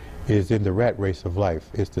is in the rat race of life,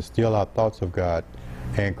 is to steal our thoughts of God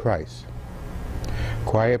and Christ.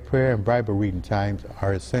 Quiet prayer and Bible reading times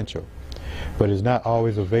are essential, but it's not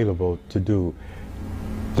always available to do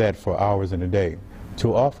that for hours in a day.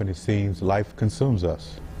 Too often it seems life consumes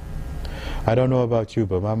us. I don't know about you,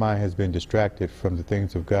 but my mind has been distracted from the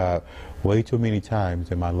things of God way too many times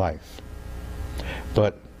in my life.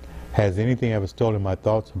 But has anything ever stolen my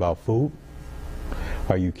thoughts about food?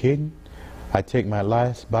 Are you kidding? I take my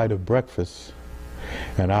last bite of breakfast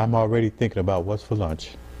and I'm already thinking about what's for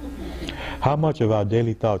lunch. How much of our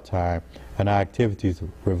daily thought time and our activities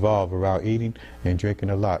revolve around eating and drinking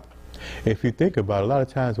a lot? If you think about it, a lot of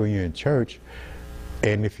times when you're in church,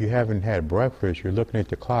 and if you haven't had breakfast, you're looking at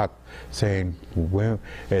the clock saying, well,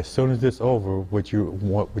 as soon as this over, what you're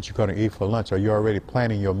going to eat for lunch, or you're already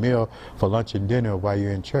planning your meal for lunch and dinner while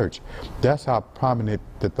you're in church. That's how prominent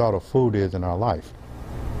the thought of food is in our life.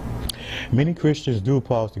 Many Christians do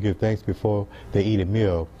pause to give thanks before they eat a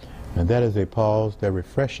meal, and that is a pause that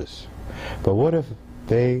refreshes. But what if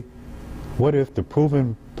the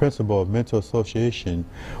proven principle of mental association,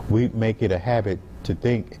 we make it a habit to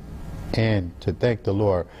think and to thank the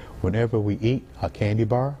Lord whenever we eat a candy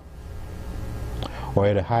bar, or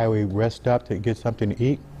at a highway rest stop to get something to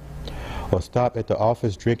eat, or stop at the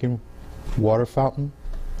office drinking water fountain?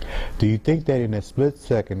 Do you think that in a split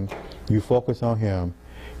second you focus on him,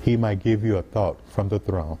 he might give you a thought from the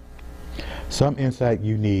throne, some insight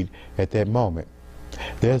you need at that moment?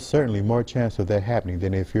 There's certainly more chance of that happening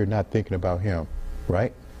than if you're not thinking about him,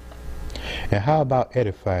 right? And how about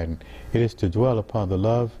edifying? It is to dwell upon the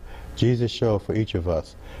love Jesus showed for each of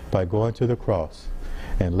us by going to the cross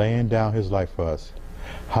and laying down his life for us.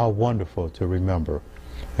 How wonderful to remember,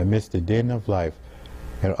 amidst the din of life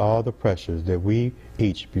and all the pressures, that we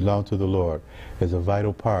each belong to the Lord as a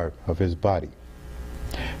vital part of his body,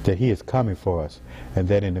 that he is coming for us, and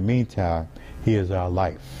that in the meantime he is our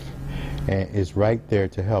life and is right there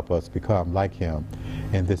to help us become like him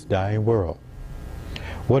in this dying world.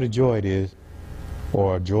 What a joy it is,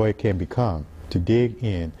 or a joy it can become, to dig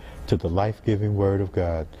in to the life-giving Word of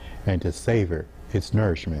God and to savor its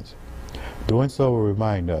nourishment. Doing so will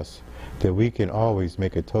remind us that we can always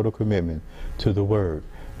make a total commitment to the Word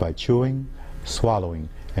by chewing, swallowing,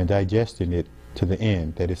 and digesting it to the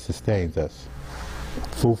end that it sustains us.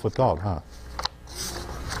 Food for thought, huh?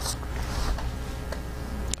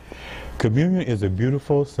 Communion is a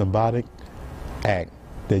beautiful, symbolic act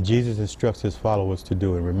that Jesus instructs his followers to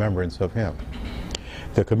do in remembrance of him.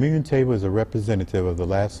 The communion table is a representative of the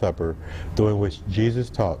Last Supper, during which Jesus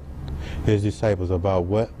taught his disciples about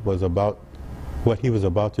what he was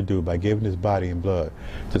about to do by giving his body and blood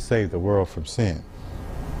to save the world from sin.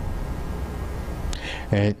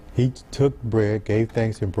 And he took bread, gave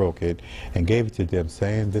thanks and broke it, and gave it to them,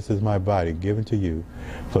 saying, "This is my body given to you,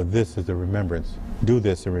 for this is the remembrance. Do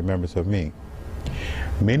this in remembrance of me."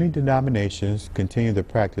 Many denominations continue the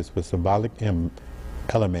practice with symbolic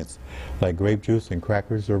elements like grape juice and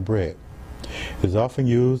crackers or bread. It is often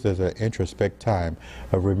used as an introspect time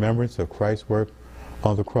of remembrance of Christ's work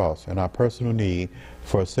on the cross and our personal need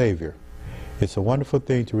for a Savior. It's a wonderful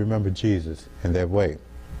thing to remember Jesus in that way,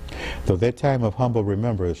 though that time of humble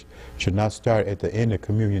remembrance should not start at the end of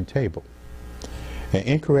communion table. An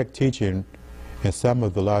incorrect teaching in some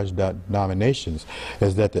of the large denominations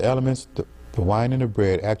is that the elements, the wine and the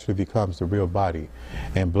bread, actually becomes the real body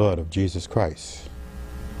and blood of Jesus Christ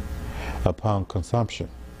upon consumption.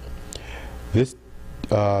 This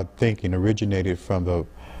thinking originated from the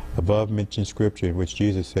above-mentioned scripture in which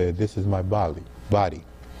Jesus said, "This is my body."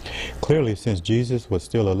 Clearly, since Jesus was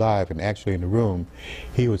still alive and actually in the room,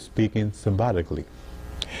 he was speaking symbolically.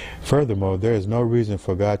 Furthermore, there is no reason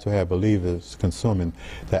for God to have believers consuming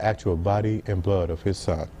the actual body and blood of his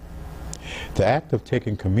Son. The act of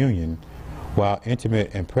taking communion, while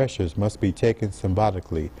intimate and precious, must be taken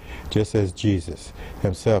symbolically, just as Jesus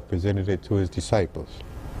himself presented it to his disciples.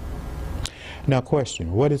 Now,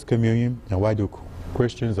 question: what is communion, and why do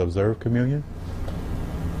Christians observe communion?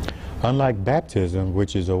 Unlike baptism,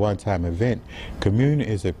 which is a one-time event, communion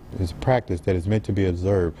is a practice that is meant to be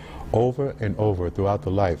observed over and over throughout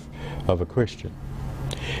the life of a Christian.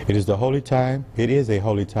 It is a holy time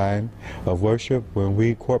of worship when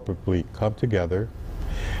we corporately come together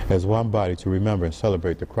as one body to remember and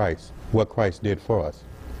celebrate what Christ did for us.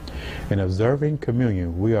 In observing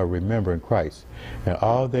communion, we are remembering Christ and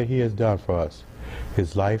all that he has done for us,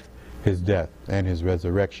 his life, his death, and his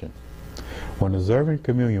resurrection. When observing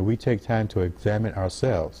communion, we take time to examine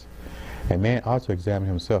ourselves. A man ought to examine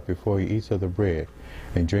himself before he eats of the bread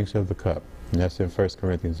and drinks of the cup. And that's in 1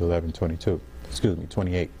 Corinthians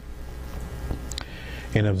 28.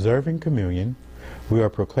 In observing communion, we are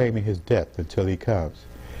proclaiming his death until he comes.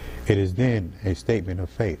 It is then a statement of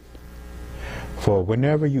faith. For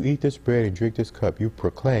whenever you eat this bread and drink this cup, you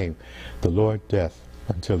proclaim the Lord's death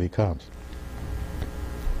until he comes.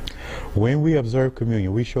 When we observe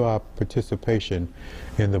communion, we show our participation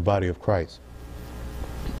in the body of Christ.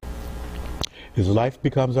 His life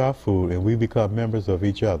becomes our food, and we become members of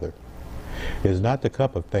each other. It is not the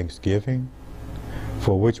cup of thanksgiving,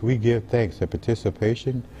 for which we give thanks and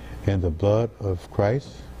participation in the blood of Christ?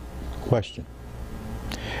 Question.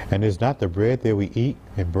 And is not the bread that we eat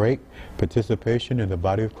and break participation in the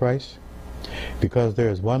body of Christ? Because there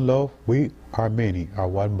is one loaf, we are many, are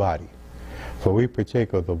one body. For we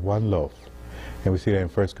partake of the one loaf. And we see that in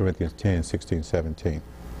 1 Corinthians 10, 16, 17.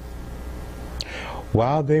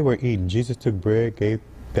 While they were eating, Jesus took bread, gave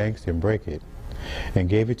thanks, and brake it, and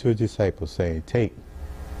gave it to his disciples, saying, Take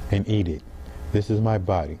and eat it. This is my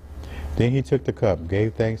body. Then he took the cup,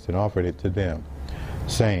 gave thanks, and offered it to them,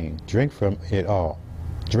 saying, Drink from it, all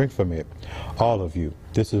of you.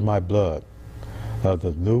 This is my blood of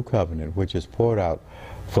the new covenant, which is poured out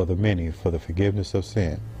for the many for the forgiveness of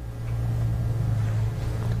sin.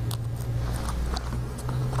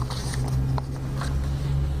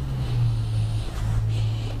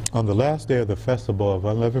 On the last day of the festival of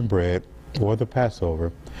unleavened bread, or the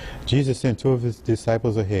Passover, Jesus sent two of his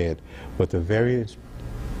disciples ahead with a very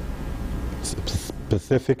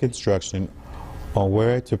specific instruction on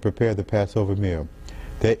where to prepare the Passover meal.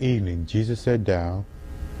 That evening, Jesus sat down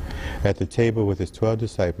at the table with his 12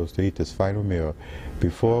 disciples to eat this final meal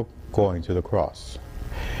before going to the cross.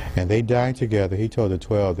 And they dined together. He told the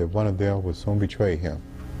 12 that one of them would soon betray him.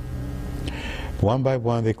 One by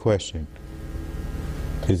one they questioned,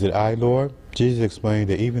 Is it I, Lord? Jesus explained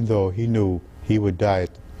that even though he knew he would die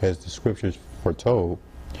as the scriptures foretold,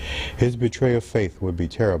 his betrayal of faith would be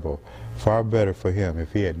terrible, far better for him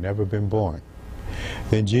if he had never been born.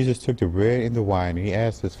 Then Jesus took the bread and the wine, and he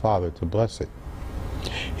asked his Father to bless it.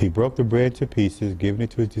 He broke the bread into pieces, giving it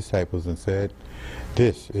to his disciples, and said,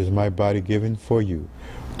 This is my body given for you.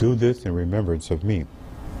 Do this in remembrance of me.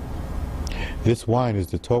 This wine is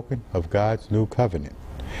the token of God's new covenant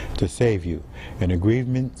to save you, an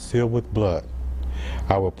agreement sealed with blood.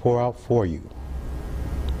 I will pour out for you.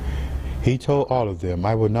 He told all of them,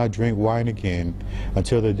 I will not drink wine again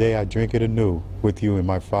until the day I drink it anew with you in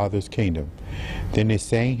my Father's kingdom. Then they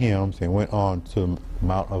sang hymns and went on to the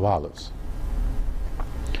Mount of Olives.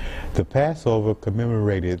 The Passover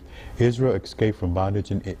commemorated Israel's escape from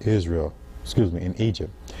bondage in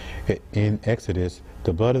Egypt. In Exodus,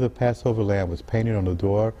 the blood of the Passover lamb was painted on the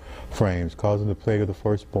door frames, causing the plague of the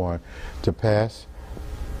firstborn to pass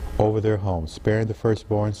over their homes, sparing the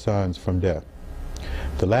firstborn sons from death.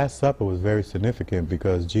 The Last Supper was very significant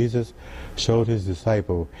because Jesus showed his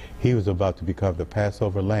disciple he was about to become the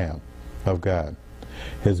Passover Lamb of God.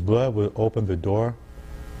 His blood would open the door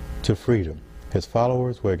to freedom. His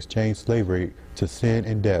followers would exchange slavery to sin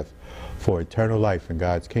and death for eternal life in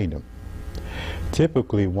God's kingdom.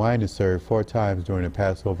 Typically, wine is served 4 times during a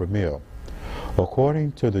Passover meal.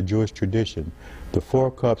 According to the Jewish tradition, the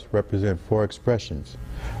 4 cups represent 4 expressions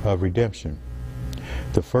of redemption.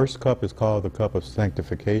 The first cup is called the cup of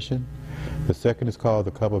sanctification. The second is called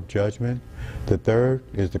the cup of judgment. The third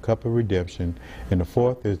is the cup of redemption. And the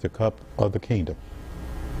fourth is the cup of the kingdom.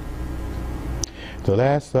 The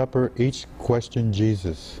Last Supper, each questioned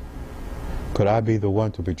Jesus, could I be the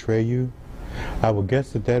one to betray you? I would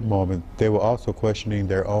guess at that moment they were also questioning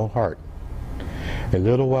their own heart. A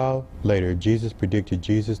little while later, Jesus predicted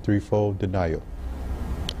Jesus' threefold denial.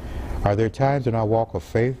 Are there times in our walk of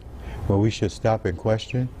faith when we should stop and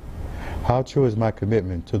question? How true is my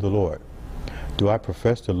commitment to the Lord? Do I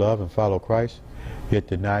profess to love and follow Christ, yet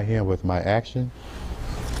deny him with my action?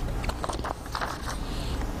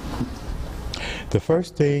 The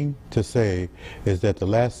first thing to say is that the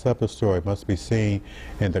Last Supper story must be seen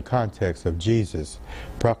in the context of Jesus'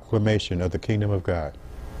 proclamation of the kingdom of God.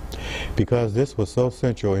 Because this was so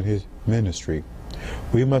central in his ministry,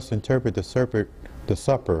 we must interpret the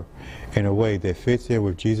supper in a way that fits in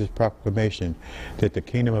with Jesus' proclamation that the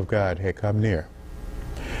kingdom of God had come near.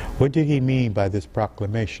 What did he mean by this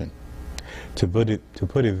proclamation? To put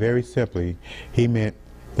it very simply, he meant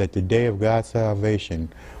that the day of God's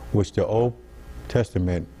salvation, which the Old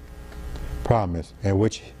Testament promised and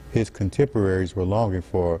which his contemporaries were longing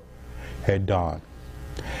for, had dawned.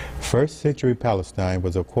 First century Palestine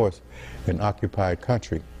was, of course, an occupied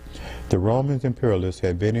country. The Roman imperialists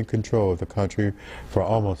had been in control of the country for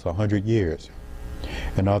almost 100 years.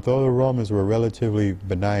 And although the Romans were relatively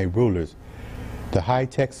benign rulers, the high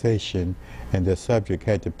taxation and their subject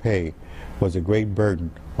had to pay was a great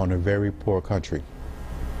burden on a very poor country.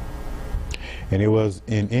 And it was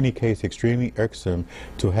in any case extremely irksome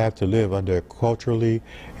to have to live under a culturally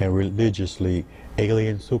and religiously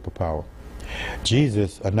alien superpower.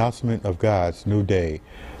 Jesus' announcement of God's new day,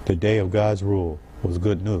 the day of God's rule, was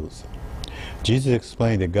good news. Jesus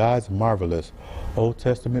explained that God's marvelous Old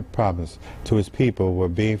Testament promise to his people were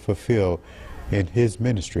being fulfilled in his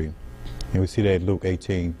ministry. And we see that in Luke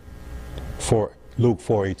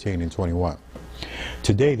 4:18 and 21.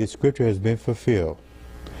 Today the scripture has been fulfilled,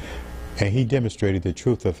 and he demonstrated the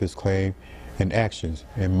truth of his claim and actions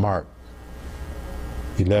in Mark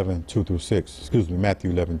 11:2 through 6.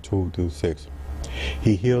 Matthew 11:2 through 6.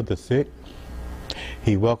 He healed the sick.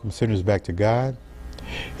 He welcomed sinners back to God.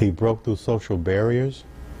 He broke through social barriers.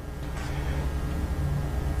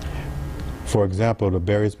 For example, the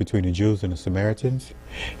barriers between the Jews and the Samaritans.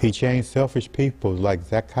 He changed selfish people like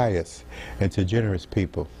Zacchaeus into generous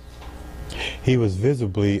people. He was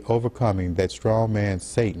visibly overcoming that strong man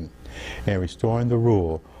Satan and restoring the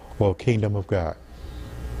rule or kingdom of God.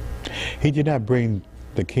 He did not bring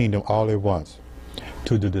the kingdom all at once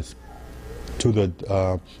to the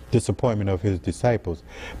disappointment of his disciples,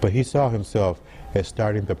 but he saw himself as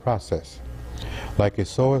starting the process, like a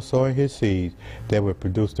sower sowing his seed that would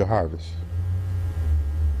produce the harvest.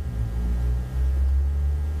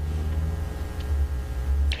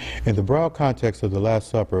 In the broad context of the Last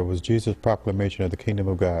Supper was Jesus' proclamation of the kingdom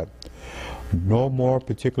of God. No more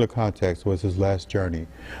particular context was his last journey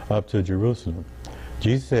up to Jerusalem.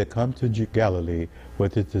 Jesus had come to Galilee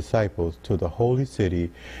with his disciples to the holy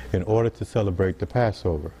city in order to celebrate the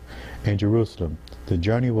Passover in Jerusalem. The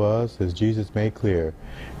journey was, as Jesus made clear,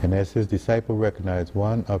 and as his disciples recognized,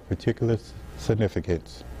 one of particular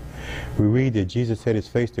significance. We read that Jesus set his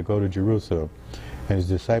face to go to Jerusalem, and his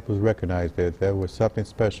disciples recognized that there was something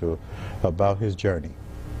special about his journey.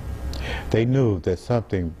 They knew that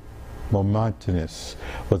something momentous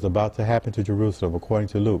was about to happen to Jerusalem, according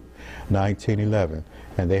to Luke 19:11,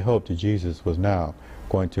 and they hoped that Jesus was now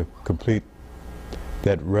going to complete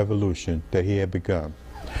that revolution that he had begun.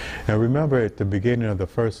 And remember, at the beginning of the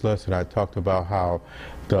first lesson, I talked about how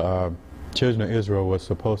the children of Israel were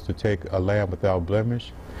supposed to take a lamb without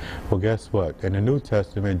blemish. Well, guess what? In the New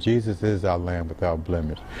Testament, Jesus is our lamb without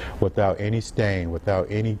blemish, without any stain, without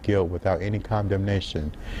any guilt, without any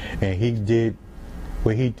condemnation. And he did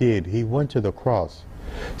what he did. He went to the cross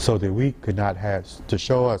so that we could not have, to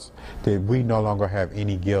show us that we no longer have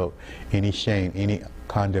any guilt, any shame, any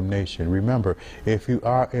condemnation. Remember, if you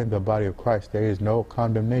are in the body of Christ, there is no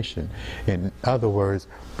condemnation. In other words,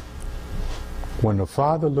 when the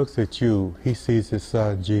Father looks at you, he sees his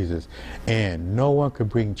Son, Jesus, and no one could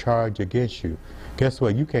bring charge against you. Guess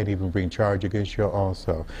what? You can't even bring charge against your own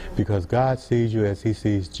self, because God sees you as he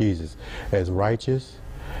sees Jesus, as righteous,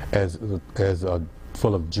 as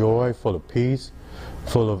full of joy, full of peace,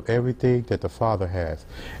 full of everything that the Father has.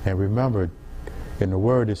 And remember, in the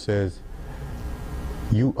Word it says,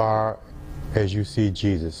 you are as you see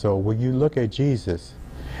Jesus. So when you look at Jesus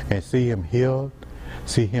and see him healed,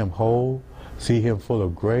 see him whole, see him full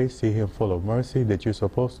of grace, see him full of mercy, that you're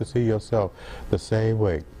supposed to see yourself the same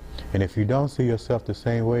way. And if you don't see yourself the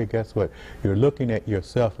same way, guess what? You're looking at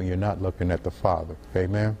yourself and you're not looking at the Father.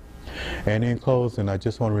 Amen? And in closing, I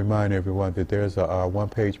just want to remind everyone that there's a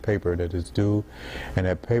one-page paper that is due, and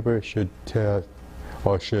that paper should tell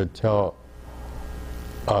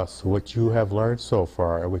us what you have learned so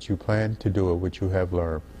far, and what you plan to do, and what you have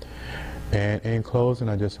learned. And in closing,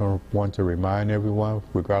 I just want to remind everyone,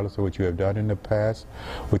 regardless of what you have done in the past,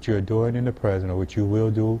 what you are doing in the present, or what you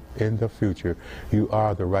will do in the future, you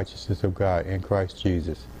are the righteousness of God in Christ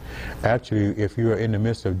Jesus. Actually, if you are in the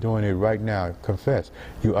midst of doing it right now, confess.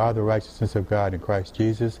 You are the righteousness of God in Christ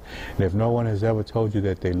Jesus. And if no one has ever told you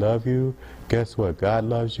that they love you, guess what? God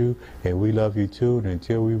loves you, and we love you too. And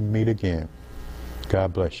until we meet again,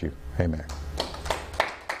 God bless you. Amen.